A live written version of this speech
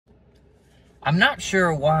I'm not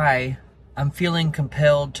sure why I'm feeling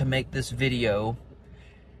compelled to make this video,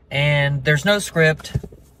 and there's no script,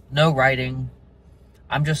 no writing.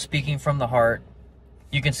 I'm just speaking from the heart.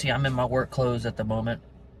 You can see I'm in my work clothes at the moment.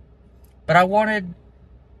 But I wanted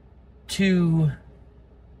to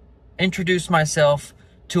introduce myself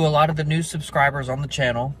to a lot of the new subscribers on the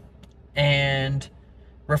channel and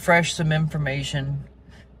refresh some information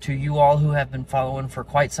to you all who have been following for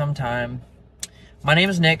quite some time. My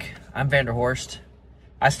name is Nick. I'm Vanderhorst.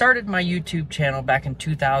 I started my YouTube channel back in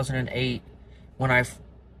 2008 when I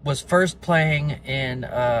was first playing in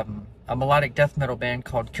a melodic death metal band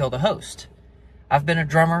called Kill the Host. I've been a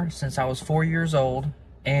drummer since I was 4 years old,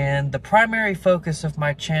 and the primary focus of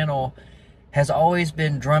my channel has always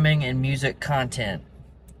been drumming and music content.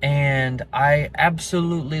 And I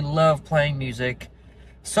absolutely love playing music,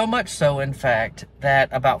 so much so, in fact, that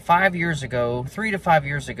about 5 years ago, 3 to 5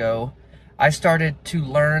 years ago, I started to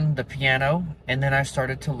learn the piano, and then I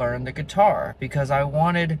started to learn the guitar because I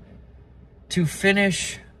wanted to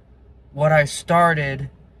finish what I started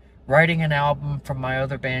writing an album from my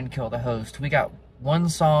other band, Kill the Host. We got one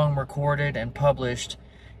song recorded and published,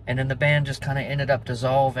 and then the band just kind of ended up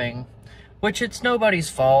dissolving, which it's nobody's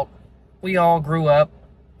fault. We all grew up,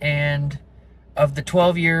 and of the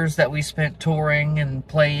 12 years that we spent touring and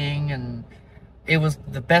playing, and it was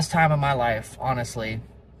the best time of my life, honestly.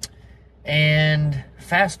 And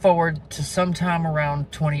fast forward to sometime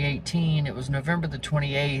around 2018, it was November the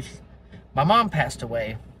 28th, my mom passed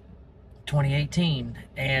away, 2018,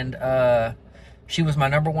 and she was my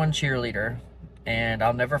 #1 cheerleader, and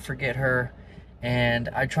I'll never forget her. And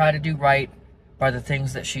I try to do right by the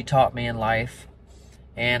things that she taught me in life,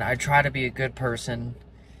 and I try to be a good person.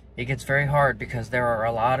 It gets very hard because there are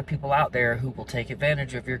a lot of people out there who will take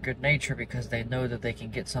advantage of your good nature because they know that they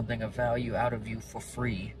can get something of value out of you for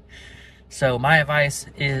free. So my advice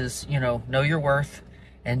is, know your worth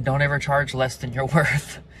and don't ever charge less than your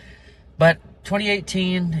worth. But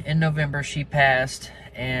 2018, in November, she passed,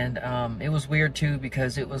 and it was weird too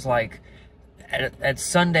because it was like at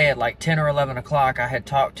Sunday at like 10 or 11 o'clock, I had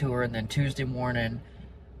talked to her, and then Tuesday morning,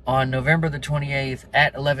 on November the 28th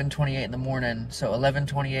at 11:28 in the morning, so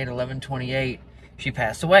 11:28, she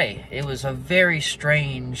passed away. It was a very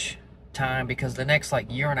strange time because the next like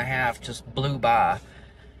year and a half just blew by.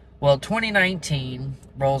 Well, 2019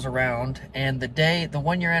 rolls around, and the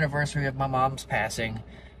 1 year anniversary of my mom's passing,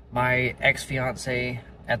 my ex-fiance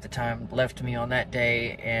at the time left me on that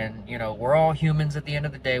day, and we're all humans at the end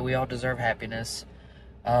of the day. We all deserve happiness.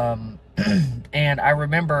 And I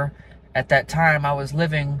remember at that time I was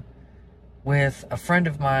living with a friend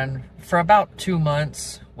of mine for about 2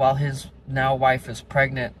 months while his now wife is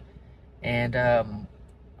pregnant, and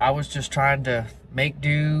I was just trying to make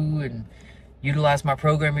do and utilize my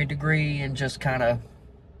programming degree and just kind of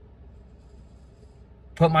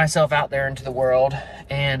put myself out there into the world.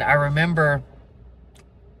 And I remember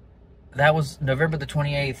that was November the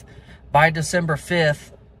 28th. By December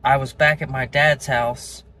 5th, I was back at my dad's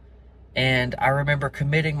house, and I remember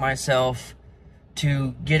committing myself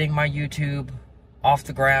to getting my YouTube off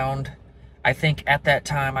the ground. I think at that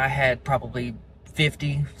time I had probably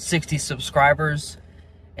 50, 60 subscribers.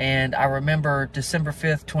 And I remember December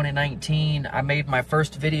 5th, 2019, I made my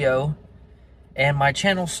first video, and my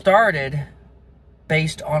channel started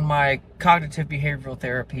based on my cognitive behavioral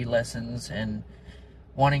therapy lessons and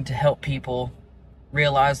wanting to help people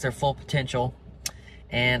realize their full potential.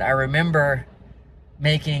 And I remember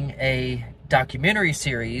making a documentary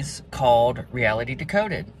series called Reality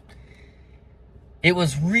Decoded. It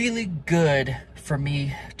was really good for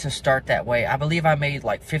me to start that way. I believe I made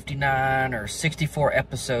like 59 or 64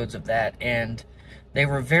 episodes of that, and they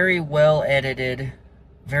were very well edited,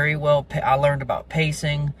 I learned about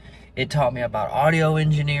pacing. It taught me about audio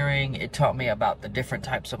engineering. It taught me about the different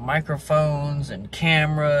types of microphones and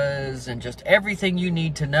cameras and just everything you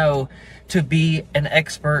need to know to be an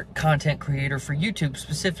expert content creator for YouTube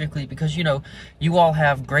specifically, because you all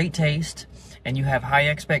have great taste and you have high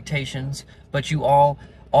expectations, but you all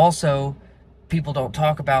also, people don't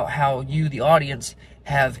talk about how you, the audience,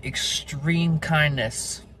 have extreme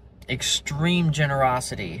kindness, extreme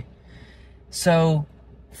generosity. So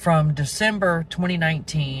from December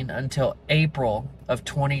 2019 until April of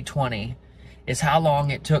 2020 is how long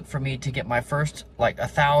it took for me to get my first like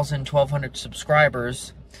 1,000, 1,200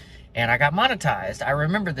 subscribers, and I got monetized. I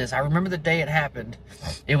remember this. I remember the day it happened.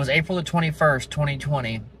 It was April the 21st,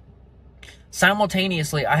 2020.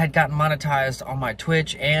 Simultaneously, I had gotten monetized on my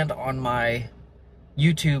Twitch and on my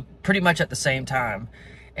YouTube pretty much at the same time,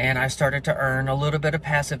 and I started to earn a little bit of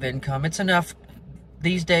passive income. It's enough.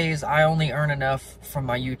 These days, I only earn enough from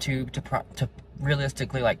my YouTube to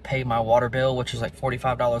realistically like pay my water bill, which is like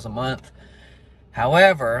 $45 a month.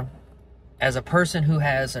 However, as a person who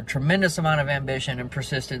has a tremendous amount of ambition and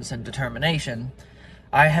persistence and determination,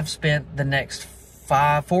 I have spent the next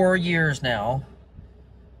 4 years now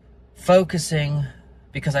focusing,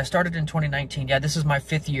 because I started in 2019. Yeah, this is my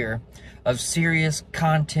 5th year of serious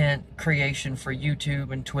content creation for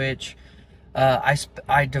YouTube and Twitch.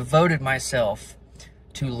 I devoted myself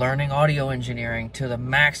to learning audio engineering to the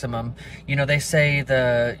maximum. You know, they say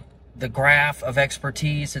the graph of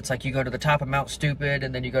expertise, it's like you go to the top of Mount Stupid,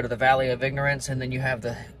 and then you go to the Valley of Ignorance, and then you have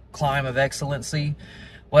the climb of excellency.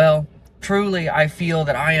 Well, truly, I feel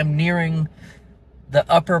that I am nearing the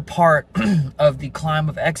upper part of the climb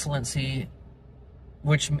of excellency,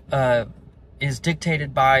 which is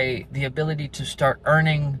dictated by the ability to start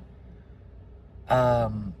earning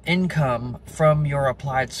income from your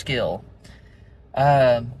applied skill.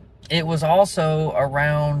 It was also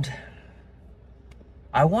around,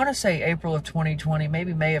 I want to say April of 2020,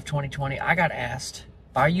 maybe May of 2020, I got asked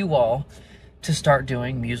by you all to start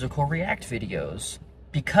doing musical react videos,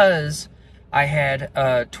 because I had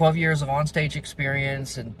 12 years of onstage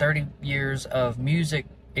experience and 30 years of music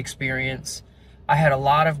experience. I had a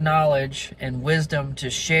lot of knowledge and wisdom to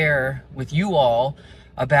share with you all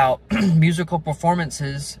about musical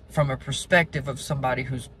performances from a perspective of somebody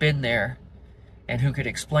who's been there and who could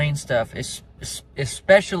explain stuff,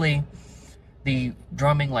 especially the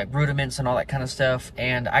drumming, like rudiments and all that kind of stuff.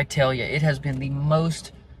 And I tell you, it has been the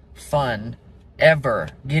most fun ever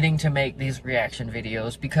getting to make these reaction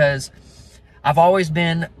videos, because I've always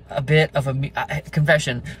been a bit of a,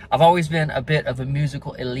 confession, I've always been a bit of a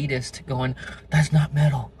musical elitist, going, that's not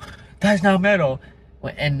metal, that's not metal.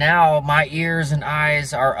 And now my ears and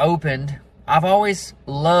eyes are opened. I've always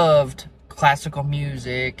loved classical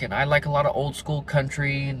music, and I like a lot of old school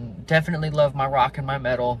country, and definitely love my rock and my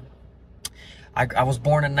metal. I was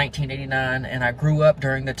born in 1989, and I grew up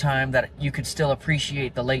during the time that you could still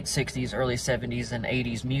appreciate the late 60s, early 70s, and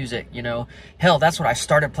 80s music, you know. Hell, that's what I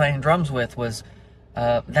started playing drums with, was,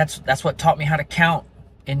 that's what taught me how to count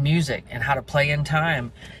in music, and how to play in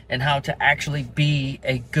time, and how to actually be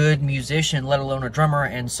a good musician, let alone a drummer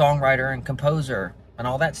and songwriter and composer, and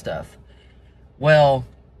all that stuff. Well,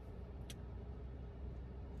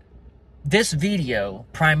 this video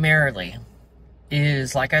primarily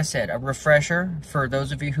is, like I said, a refresher for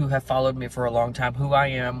those of you who have followed me for a long time, who I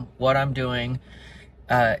am, what I'm doing,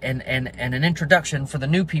 and an introduction for the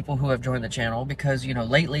new people who have joined the channel, because, you know,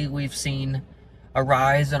 lately we've seen a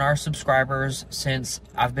rise in our subscribers since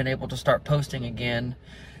I've been able to start posting again.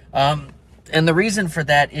 And the reason for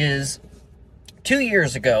that is 2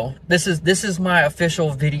 years ago, this is my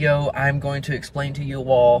official video. I'm going to explain to you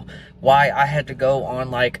all why I had to go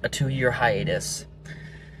on like a 2-year hiatus.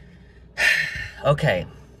 Okay,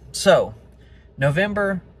 so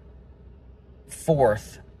November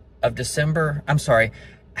 4th of December, I'm sorry,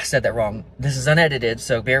 I said that wrong. This is unedited,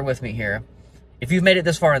 so bear with me here. If you've made it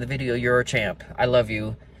this far in the video, you're a champ. I love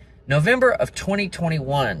you. November of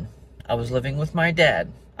 2021, I was living with my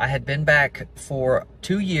dad. I had been back for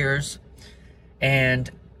 2 years, and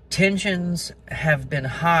tensions have been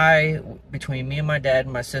high between me and my dad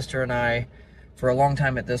and my sister and I for a long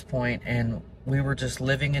time at this point, and we were just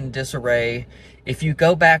living in disarray. If you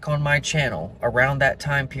go back on my channel around that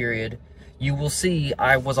time period, you will see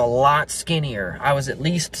I was a lot skinnier. I was at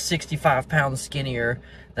least 65 pounds skinnier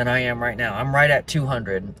than I am right now. I'm right at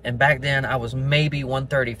 200, and back then I was maybe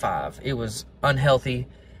 135. It was unhealthy.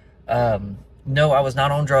 No, I was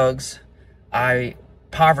not on drugs.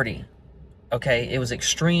 Poverty. Okay, it was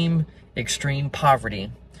extreme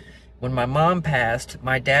poverty. When my mom passed,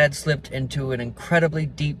 my dad slipped into an incredibly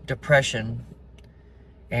deep depression,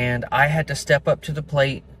 and I had to step up to the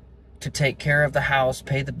plate to take care of the house,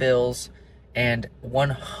 pay the bills, and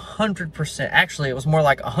 100%, actually it was more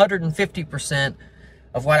like 150%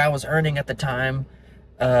 of what I was earning at the time,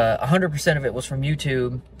 100% of it was from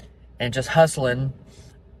YouTube and just hustling,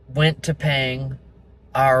 went to paying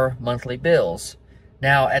our monthly bills.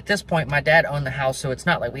 Now, at this point, my dad owned the house, so it's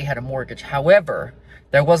not like we had a mortgage. However,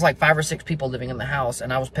 there was like 5 or 6 people living in the house,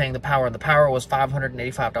 and I was paying the power, and the power was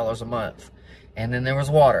 $585 a month. And then there was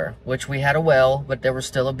water, which we had a well, but there was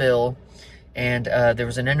still a bill. And there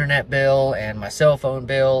was an internet bill and my cell phone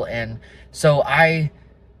bill. And so I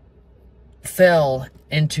fell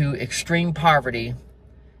into extreme poverty,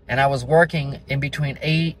 and I was working in between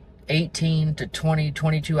 18 to 20,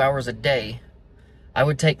 22 hours a day. I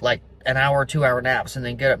would take like an hour or 2 hour naps and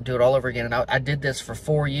then get up and do it all over again. And I did this for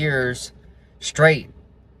 4 years straight,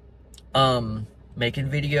 making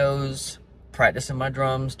videos, practicing my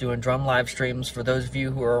drums, doing drum live streams. For those of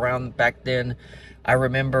you who were around back then, I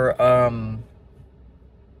remember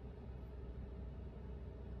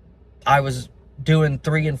I was doing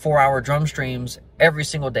 3 and 4 hour drum streams every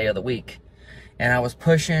single day of the week. And I was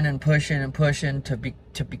pushing and pushing and pushing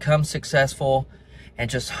to become successful, and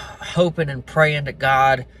just hoping and praying to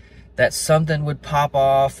God that something would pop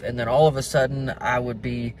off, and then all of a sudden I would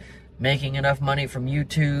be making enough money from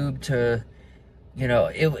YouTube to, you know,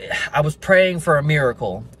 I was praying for a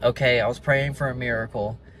miracle, okay? I was praying for a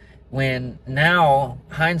miracle. When now,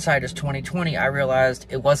 hindsight is 2020, I realized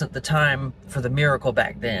it wasn't the time for the miracle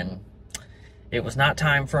back then. It was not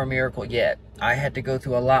time for a miracle yet. I had to go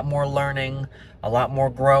through a lot more learning, a lot more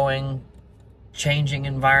growing, changing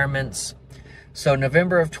environments. So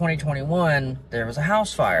November of 2021, there was a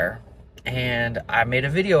house fire, and I made a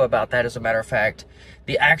video about that. As a matter of fact,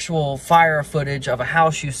 the actual fire footage of a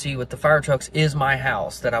house you see with the fire trucks is my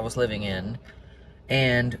house that I was living in.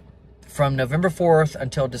 And from November 4th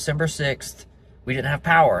until December 6th, we didn't have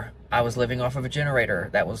power. I was living off of a generator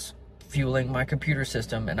that was fueling my computer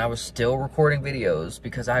system, and I was still recording videos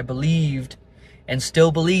because I believed and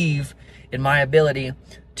still believe in my ability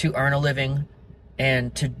to earn a living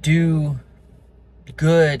and to do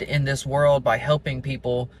good in this world by helping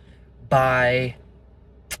people, by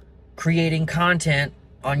creating content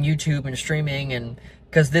on YouTube and streaming, and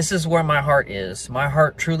because this is where my heart is. My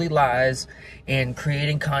heart truly lies in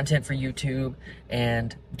creating content for YouTube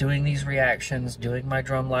and doing these reactions, doing my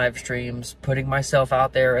drum live streams, putting myself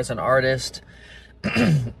out there as an artist.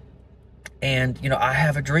 And, you know, I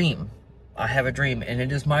have a dream. I have a dream, and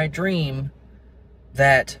it is my dream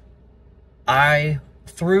that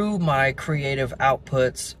through my creative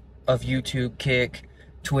outputs of YouTube, Kick,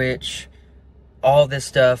 Twitch, all this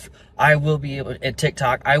stuff, I will be able, and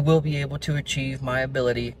TikTok, I will be able to achieve my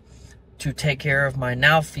ability to take care of my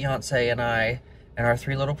now fiance and I and our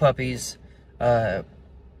 3 little puppies. I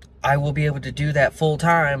will be able to do that full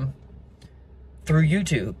time through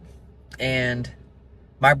YouTube. And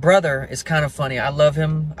my brother is kind of funny. I love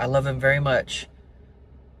him. I love him very much.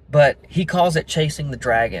 But he calls it chasing the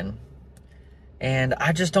dragon. And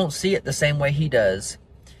I just don't see it the same way he does.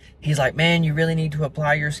 He's like, man, you really need to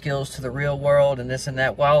apply your skills to the real world and this and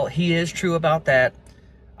that. While he is true about that,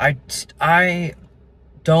 I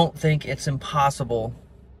don't think it's impossible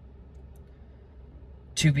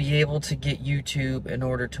to be able to get YouTube in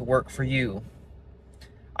order to work for you.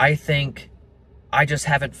 I think I just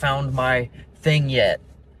haven't found my thing yet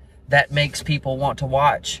that makes people want to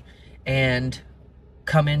watch and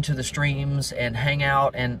come into the streams and hang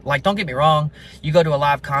out. And, like, don't get me wrong, you go to a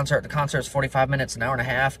live concert, the concert's 45 minutes, an hour and a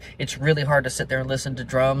half. It's really hard to sit there and listen to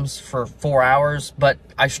drums for 4 hours, but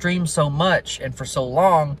I stream so much and for so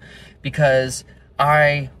long because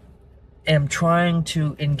I am trying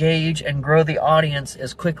to engage and grow the audience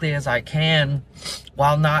as quickly as I can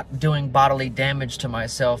while not doing bodily damage to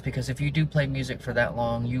myself, because if you do play music for that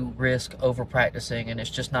long, you risk over practicing, and it's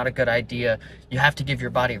just not a good idea. You have to give your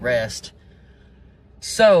body rest.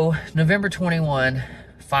 So, November 21,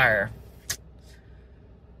 fire.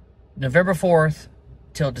 November 4th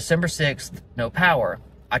till December 6th, no power.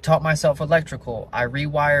 I taught myself electrical. I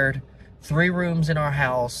rewired 3 rooms in our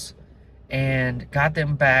house and got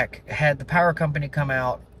them back, had the power company come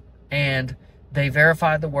out, and they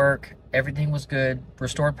verified the work. Everything was good.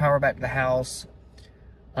 Restored power back to the house.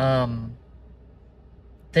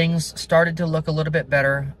 Things started to look a little bit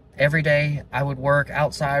better. Every day I would work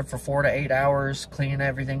outside for 4 to 8 hours, cleaning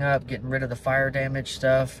everything up, getting rid of the fire damage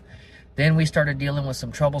stuff. Then we started dealing with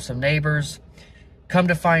some troublesome neighbors. Come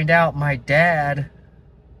to find out, my dad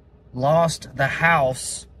lost the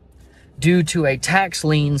house due to a tax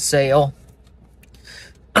lien sale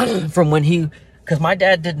from when because my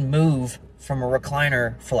dad didn't move from a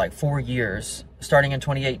recliner for like 4 years, starting in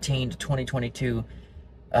 2018 to 2022.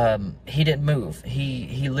 He didn't move.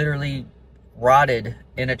 He literally rotted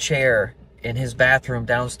in a chair in his bathroom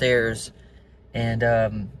downstairs, and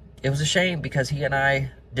it was a shame because he and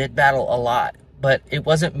I did battle a lot, but it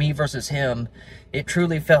wasn't me versus him. It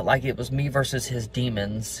truly felt like it was me versus his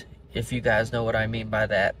demons, if you guys know what I mean by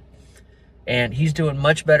that. And he's doing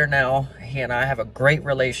much better now. He and I have a great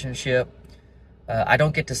relationship. I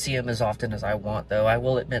don't get to see him as often as I want, though. I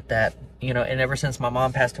will admit that. You know, and ever since my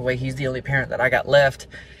mom passed away, he's the only parent that I got left.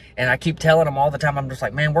 And I keep telling him all the time, I'm just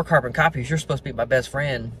like, man, we're carbon copies. You're supposed to be my best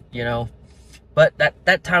friend, you know. But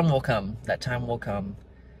that time will come. That time will come.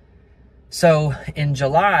 So, in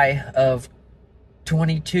July of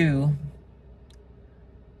 22,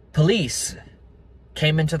 police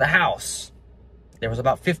came into the house. There was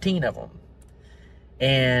about 15 of them.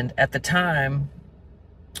 And at the time,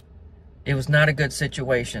 it was not a good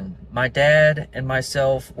situation. My dad and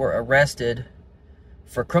myself were arrested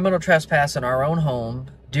for criminal trespass in our own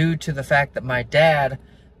home due to the fact that my dad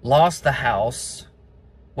lost the house.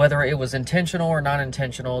 whether it was intentional or not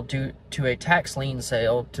intentional, due to a tax lien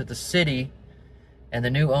sale to the city, and the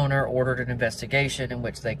new owner ordered an investigation in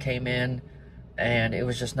which they came in, and it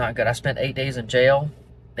was just not good. I spent 8 days in jail,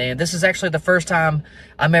 and this is actually the first time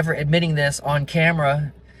I'm ever admitting this on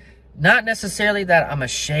camera. Not necessarily that I'm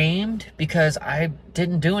ashamed, because I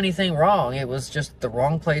didn't do anything wrong. It was just the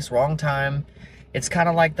wrong place, wrong time. It's kind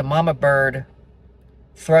of like the mama bird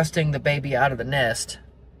thrusting the baby out of the nest.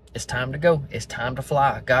 It's time to go. It's time to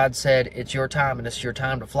fly. God said, it's your time, and it's your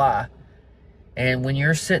time to fly. And when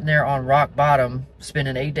you're sitting there on rock bottom,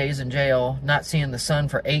 spending 8 days in jail, not seeing the sun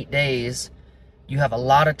for 8 days, you have a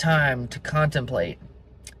lot of time to contemplate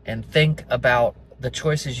and think about the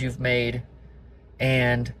choices you've made,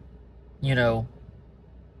 and, you know,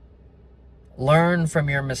 learn from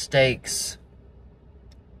your mistakes.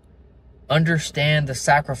 Understand the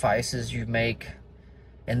sacrifices you make,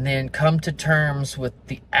 and then come to terms with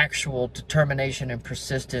the actual determination and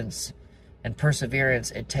persistence and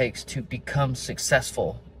perseverance it takes to become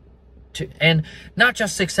successful. And not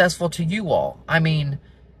just successful to you all. I mean,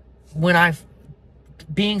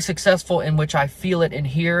 being successful in which I feel it in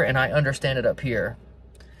here and I understand it up here.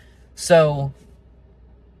 So,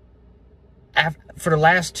 for the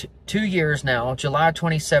last 2 years now, July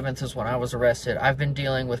 27th is when I was arrested. I've been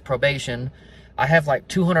dealing with probation. I have like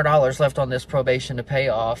 $200 left on this probation to pay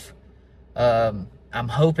off. I'm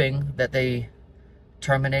hoping that they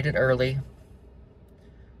terminate it early,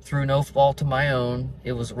 through no fault of my own.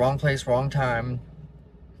 It was wrong place, wrong time,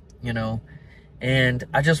 you know. And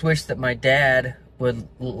I just wish that my dad would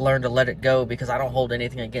learn to let it go, because I don't hold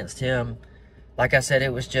anything against him. Like I said,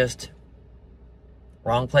 it was just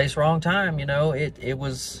wrong place, wrong time, you know. It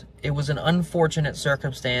was an unfortunate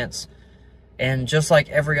circumstance. And just like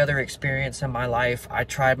every other experience in my life, I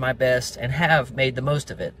tried my best and have made the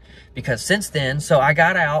most of it. Because since then, so I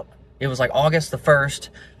got out, it was like August the 1st.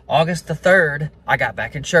 August the 3rd, I got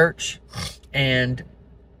back in church. And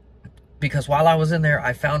because while I was in there,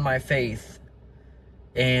 I found my faith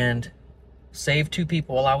and saved 2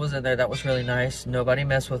 people while I was in there. That was really nice. Nobody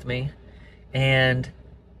messed with me. And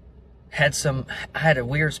I had a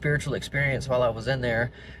weird spiritual experience while I was in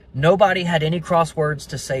there. Nobody had any cross words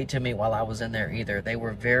to say to me while I was in there either. They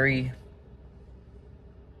were very,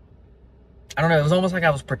 I don't know, it was almost like I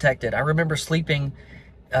was protected. I remember sleeping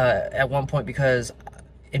at one point, because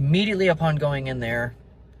immediately upon going in there,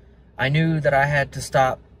 I knew that I had to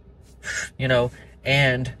stop, you know,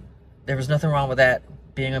 and there was nothing wrong with that,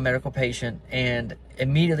 being a medical patient. And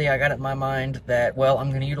immediately I got it in my mind that, well, I'm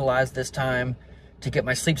going to utilize this time to get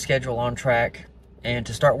my sleep schedule on track, and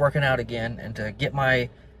to start working out again, and to get my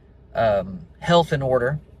health in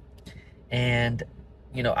order. And,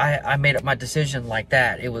 you know, I made up my decision like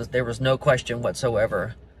that. There was no question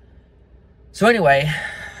whatsoever. So anyway,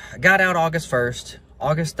 I got out August 1st.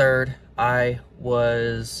 August 3rd, I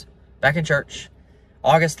was back in church.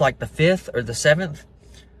 August like the 5th or the 7th,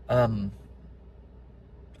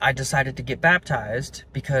 I decided to get baptized,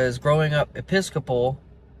 because growing up Episcopal,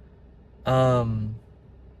 found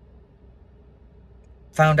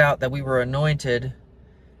out that we were anointed,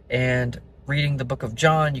 and reading the book of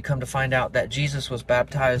John, you come to find out that Jesus was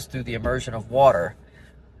baptized through the immersion of water.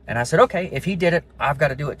 And I said, okay, if he did it, I've got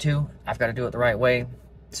to do it too. I've got to do it the right way.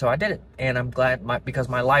 So I did it, and I'm glad, because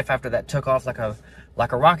my life after that took off like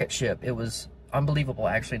a rocket ship. It was unbelievable,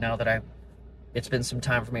 actually, now that it's been some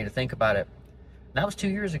time for me to think about it. That was 2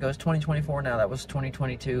 years ago. It's 2024 now. That was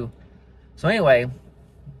 2022. So anyway,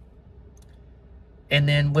 and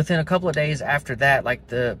then within a couple of days after that,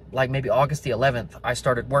 like maybe August the 11th, I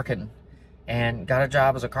started working and got a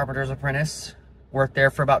job as a carpenter's apprentice. Worked there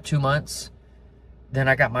for about 2 months. Then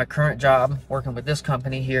I got my current job working with this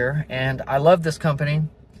company here, and I love this company.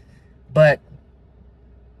 But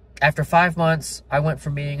after 5 months, I went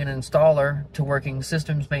from being an installer to working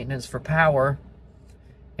systems maintenance for power.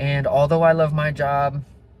 And although I love my job,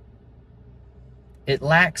 it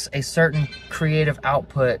lacks a certain creative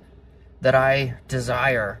output that I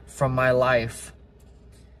desire from my life,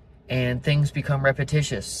 and things become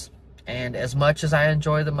repetitious. And as much as I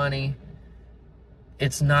enjoy the money,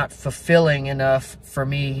 it's not fulfilling enough for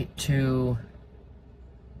me to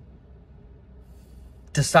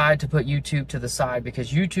decide to put YouTube to the side,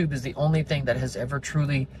 because YouTube is the only thing that has ever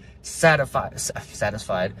truly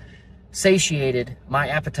satiated my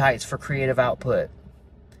appetites for creative output.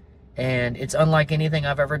 And it's unlike anything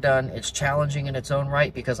I've ever done. It's challenging in its own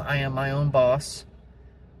right, because I am my own boss.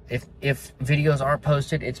 If videos aren't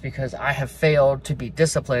posted, it's because I have failed to be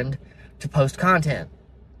disciplined to post content.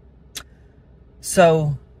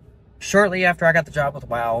 So, shortly after I got the job with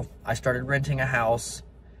WOW, I started renting a house.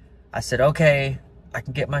 I said, okay, I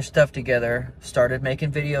can get my stuff together, started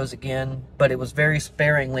making videos again, but it was very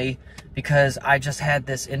sparingly because I just had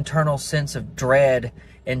this internal sense of dread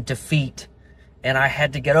and defeat, and I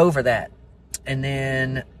had to get over that. And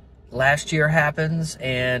then last year happens,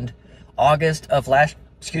 and August of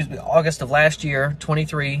last year,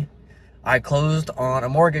 23, I closed on a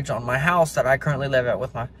mortgage on my house that I currently live at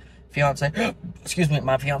with my fiance,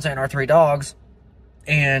 my fiance and our 3 dogs,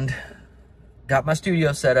 and got my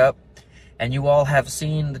studio set up. And you all have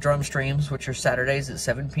seen the drum streams, which are Saturdays at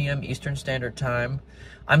 7 p.m. Eastern Standard Time.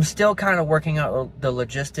 I'm still kind of working out the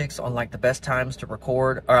logistics on like the best times to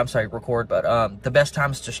record, or the best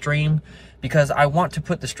times to stream, because I want to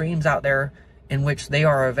put the streams out there in which they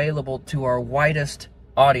are available to our widest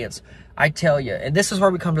audience. I tell you, and this is where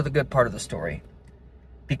we come to the good part of the story,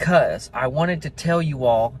 because I wanted to tell you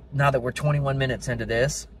all, now that we're 21 minutes into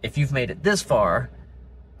this, if you've made it this far,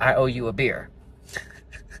 I owe you a beer.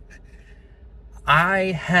 I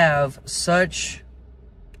have such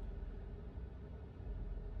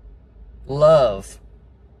love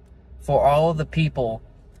for all of the people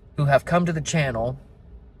who have come to the channel,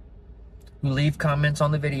 who leave comments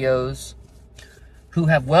on the videos, who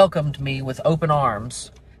have welcomed me with open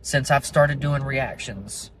arms since I've started doing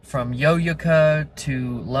reactions. From Yo-Yoka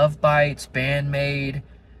to Love Bites, Bandmade,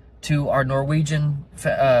 to our Norwegian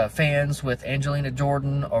fans with Angelina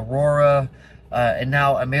Jordan, Aurora, and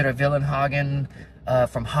now Amira Villenhagen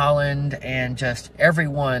from Holland, and just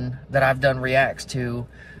everyone that I've done reacts to,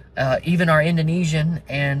 even our Indonesian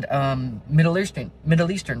and Middle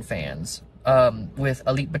Eastern fans with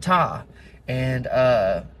Elite Bata and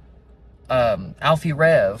Alfie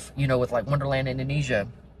Rev, you know, with like Wonderland Indonesia,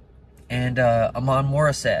 and Amon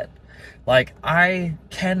Morissette. Like, I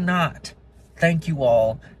cannot thank you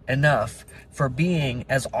all enough for being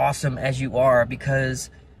as awesome as you are, because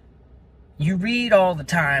you read all the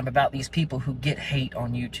time about these people who get hate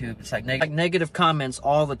on YouTube. It's like negative comments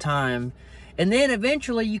all the time. And then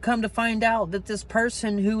eventually you come to find out that this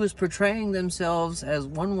person who is portraying themselves as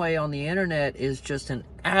one way on the internet is just an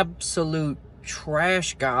absolute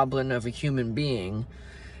trash goblin of a human being.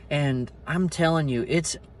 And I'm telling you,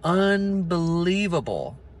 it's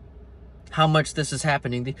unbelievable how much this is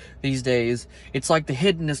happening these days. It's like the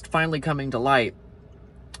hiddenness finally coming to light.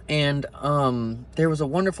 And there was a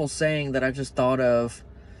wonderful saying that I just thought of.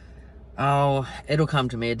 Oh, it'll come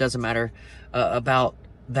to me. It doesn't matter about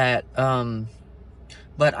that.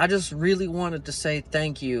 But I just really wanted to say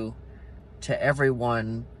thank you to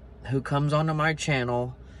everyone who comes onto my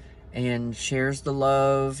channel and shares the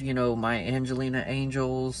love. You know, my Angelina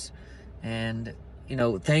Angels. And, you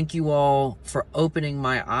know, thank you all for opening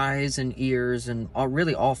my eyes and ears and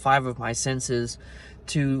really all 5 of my senses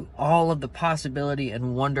to all of the possibility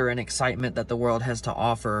and wonder and excitement that the world has to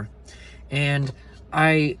offer. And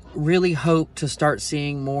I really hope to start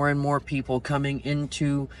seeing more and more people coming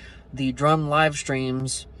into the drum live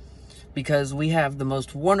streams, because we have the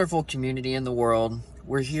most wonderful community in the world.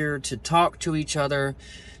 We're here to talk to each other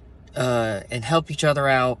and help each other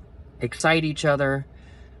out, excite each other,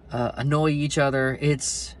 annoy each other.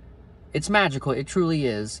 It's magical. It truly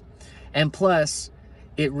is. And plus,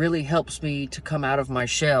 it really helps me to come out of my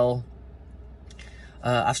shell.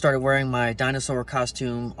 I started wearing my dinosaur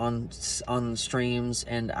costume on streams,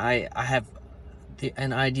 and I have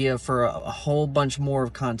an idea for a whole bunch more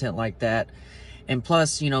of content like that. And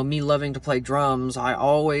plus, you know, me loving to play drums, I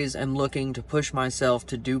always am looking to push myself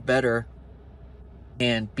to do better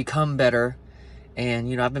and become better. And,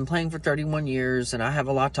 you know, I've been playing for 31 years, and I have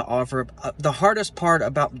a lot to offer. The hardest part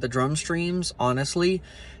about the drum streams, honestly,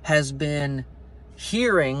 has been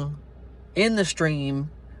hearing in the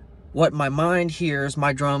stream what my mind hears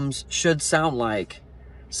my drums should sound like.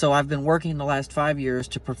 So I've been working the last 5 years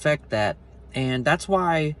to perfect that. And that's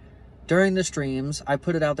why during the streams, I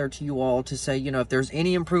put it out there to you all to say, you know, if there's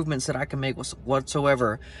any improvements that I can make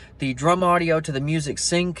whatsoever, the drum audio to the music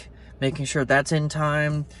sync, making sure that's in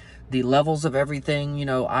time, the levels of everything. You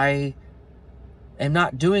know, I am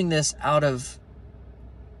not doing this out of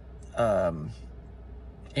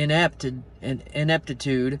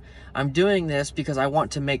ineptitude. I'm doing this because I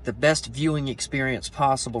want to make the best viewing experience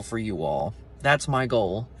possible for you all. That's my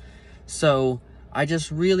goal. So I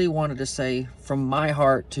just really wanted to say from my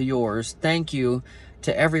heart to yours, thank you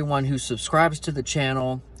to everyone who subscribes to the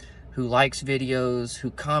channel, who likes videos,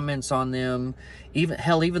 who comments on them,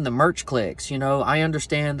 even the merch clicks. You know, I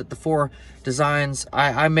understand that the 4 designs,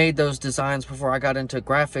 I made those designs before I got into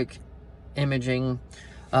graphic imaging.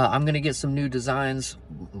 I'm going to get some new designs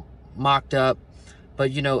mocked up.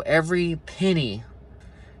 But, you know, every penny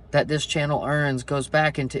that this channel earns goes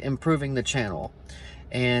back into improving the channel.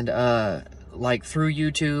 And like through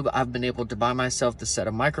YouTube, I've been able to buy myself the set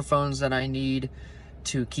of microphones that I need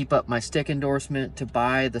to keep up my stick endorsement, to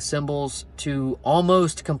buy the cymbals, to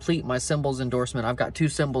almost complete my cymbals endorsement. I've got 2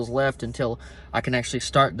 cymbals left until I can actually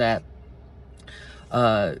start that.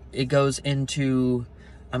 It goes into,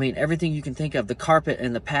 I mean, everything you can think of, the carpet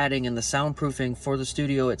and the padding and the soundproofing for the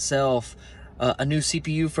studio itself, a new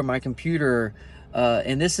CPU for my computer,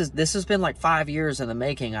 and this has been like 5 years in the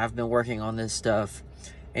making. I've been working on this stuff,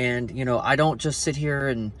 and you know, I don't just sit here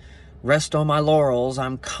and rest on my laurels.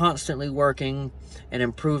 I'm constantly working and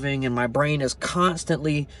improving, and my brain is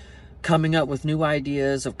constantly coming up with new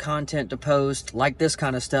ideas of content to post, like this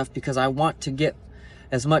kind of stuff, because I want to get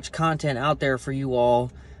as much content out there for you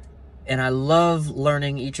all. And I love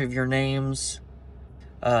learning each of your names.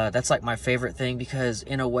 That's like my favorite thing, because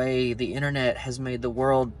in a way, the internet has made the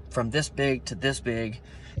world from this big to this big.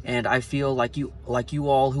 And I feel like you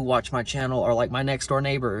all who watch my channel are like my next door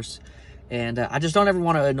neighbors. And I just don't ever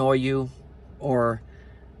want to annoy you or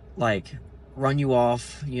like run you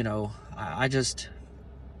off. You know, I just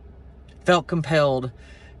felt compelled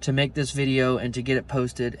to make this video and to get it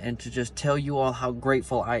posted and to just tell you all how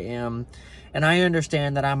grateful I am. And I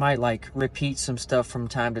understand that I might like repeat some stuff from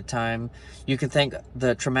time to time. You can thank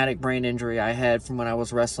the traumatic brain injury I had from when I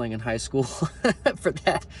was wrestling in high school for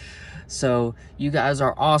that. So you guys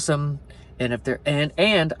are awesome. And if there,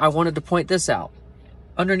 and I wanted to point this out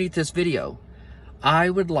underneath this video. I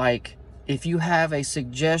would like, if you have a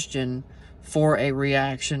suggestion for a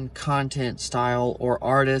reaction content style or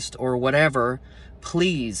artist or whatever,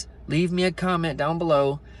 please leave me a comment down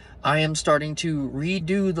below. I am starting to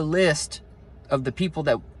redo the list of the people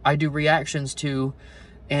that I do reactions to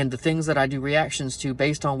and the things that I do reactions to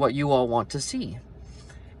based on what you all want to see.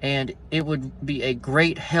 And it would be a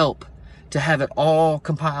great help to have it all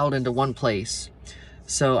compiled into one place.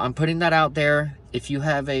 So I'm putting that out there. If you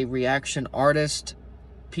have a reaction artist,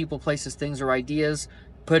 people, places, things, or ideas,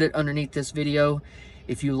 put it underneath this video.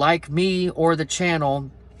 If you like me or the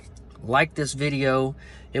channel, like this video.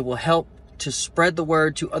 It will help to spread the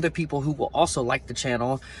word to other people who will also like the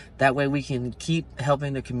channel. That way we can keep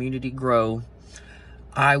helping the community grow.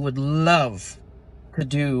 I would love to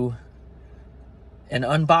do an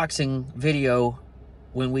unboxing video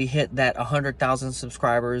when we hit that 100,000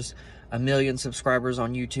 subscribers, 1 million subscribers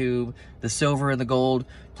on YouTube, the silver and the gold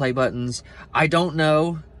play buttons. I don't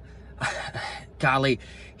know. Golly,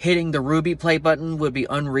 hitting the ruby play button would be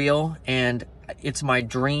unreal, and it's my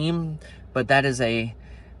dream, but that is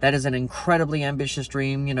an incredibly ambitious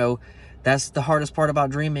dream. You know, that's the hardest part about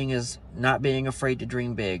dreaming, is not being afraid to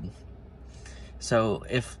dream big. So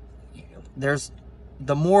if there's,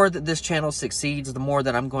 the more that this channel succeeds, the more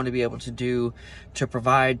that I'm going to be able to do to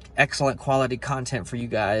provide excellent quality content for you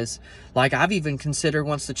guys. Like, I've even considered,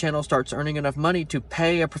 once the channel starts earning enough money, to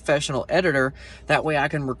pay a professional editor. That way I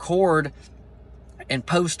can record and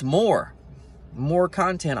post more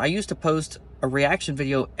content. I used to post a reaction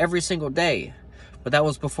video every single day, but that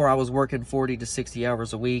was before I was working 40 to 60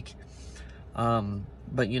 hours a week.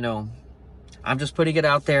 But you know, I'm just putting it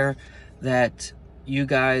out there that you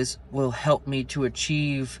guys will help me to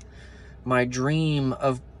achieve my dream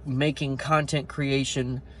of making content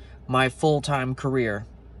creation my full-time career.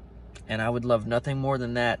 And I would love nothing more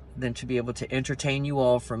than that, than to be able to entertain you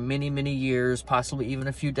all for many, many years, possibly even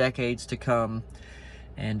a few decades to come.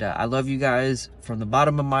 And I love you guys from the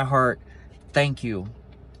bottom of my heart. Thank you.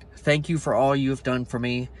 Thank you for all you have done for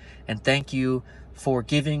me. And thank you for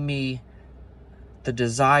giving me the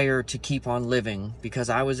desire to keep on living, because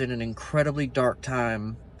I was in an incredibly dark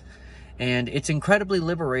time. And it's incredibly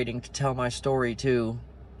liberating to tell my story too,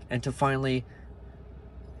 and to finally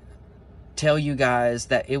tell you guys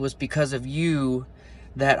that it was because of you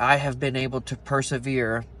that I have been able to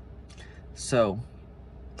persevere. So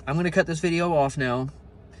I'm going to cut this video off now.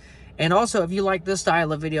 And also, if you like this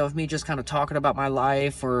style of video of me just kind of talking about my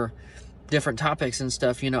life or different topics and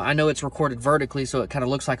stuff, you know, I know it's recorded vertically, so it kind of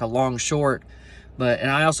looks like a long short.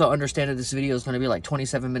 And I also understand that this video is going to be like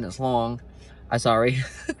 27 minutes long. I'm sorry.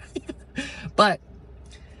 But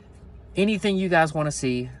anything you guys want to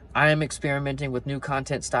see, I am experimenting with new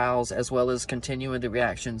content styles, as well as continuing the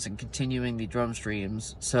reactions and continuing the drum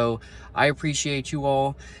streams. So I appreciate you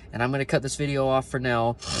all, and I'm going to cut this video off for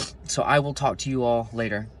now. So I will talk to you all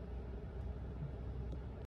later.